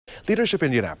Leadership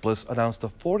Indianapolis announced the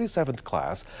 47th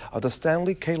class of the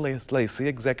Stanley K. Lacey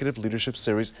Executive Leadership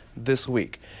Series this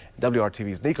week.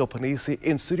 WRTV's Nico Pennisi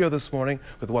in studio this morning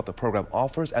with what the program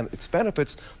offers and its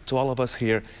benefits to all of us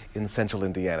here in Central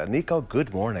Indiana. Nico,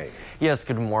 good morning. Yes,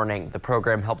 good morning. The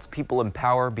program helps people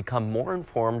empower, become more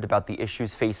informed about the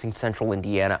issues facing Central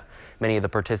Indiana. Many of the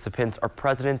participants are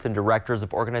presidents and directors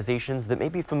of organizations that may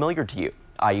be familiar to you.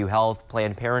 IU Health,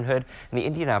 Planned Parenthood, and the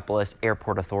Indianapolis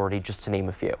Airport Authority, just to name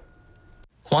a few.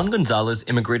 Juan Gonzalez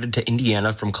immigrated to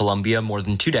Indiana from Colombia more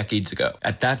than 2 decades ago.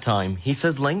 At that time, he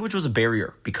says language was a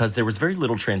barrier because there was very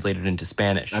little translated into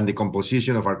Spanish. And the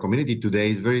composition of our community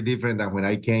today is very different than when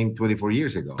I came 24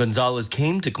 years ago. Gonzalez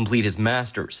came to complete his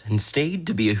master's and stayed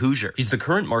to be a Hoosier. He's the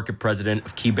current market president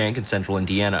of Key Bank in Central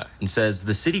Indiana and says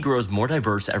the city grows more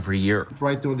diverse every year.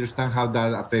 Try to understand how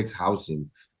that affects housing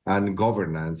and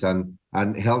governance and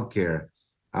healthcare.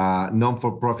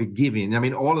 Non-for-profit giving. I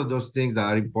mean, all of those things that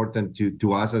are important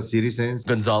to us as citizens.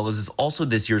 Gonzalez is also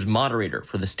this year's moderator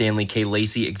for the Stanley K.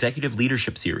 Lacey Executive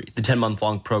Leadership Series. The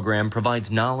 10-month-long program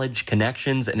provides knowledge,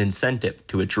 connections, and incentive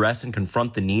to address and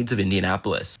confront the needs of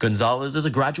Indianapolis. Gonzalez is a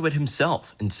graduate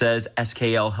himself and says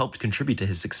SKL helped contribute to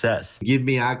his success. Give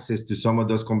me access to some of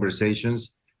those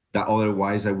conversations that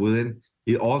otherwise I wouldn't.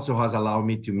 It also has allowed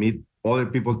me to meet other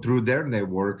people through their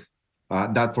network.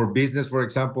 That for business, for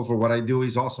example, for what I do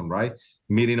is awesome, right?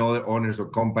 Meeting other owners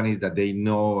of companies that they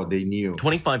know they knew.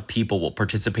 25 people will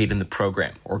participate in the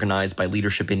program, organized by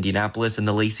Leadership Indianapolis and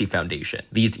the Lacey Foundation.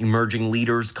 These emerging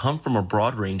leaders come from a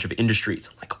broad range of industries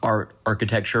like art,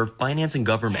 architecture, finance, and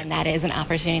government. And that is an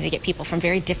opportunity to get people from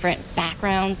very different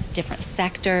backgrounds, different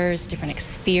sectors, different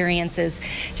experiences,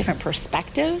 different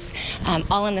perspectives,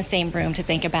 all in the same room to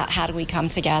think about how do we come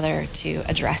together to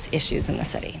address issues in the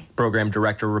city. Program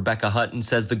Director Rebecca Hutton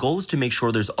says the goal is to make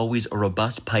sure there's always a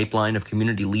robust pipeline of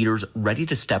community leaders ready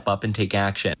to step up and take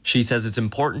action. She says it's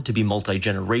important to be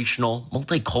multi-generational,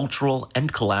 multicultural,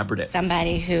 and collaborative.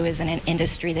 Somebody who is in an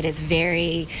industry that is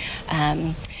very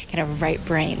kind of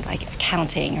right-brained, like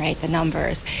accounting, right, the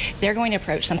numbers, they're going to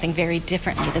approach something very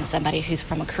differently than somebody who's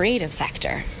from a creative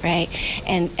sector, right?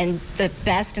 And the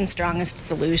best and strongest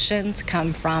solutions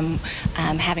come from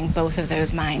having both of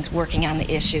those minds working on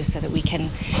the issue so that we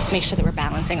can make sure that we're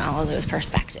balancing all of those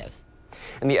perspectives.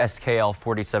 And the SKL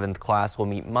 47th class will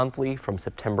meet monthly from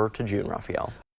September to June, Raphael.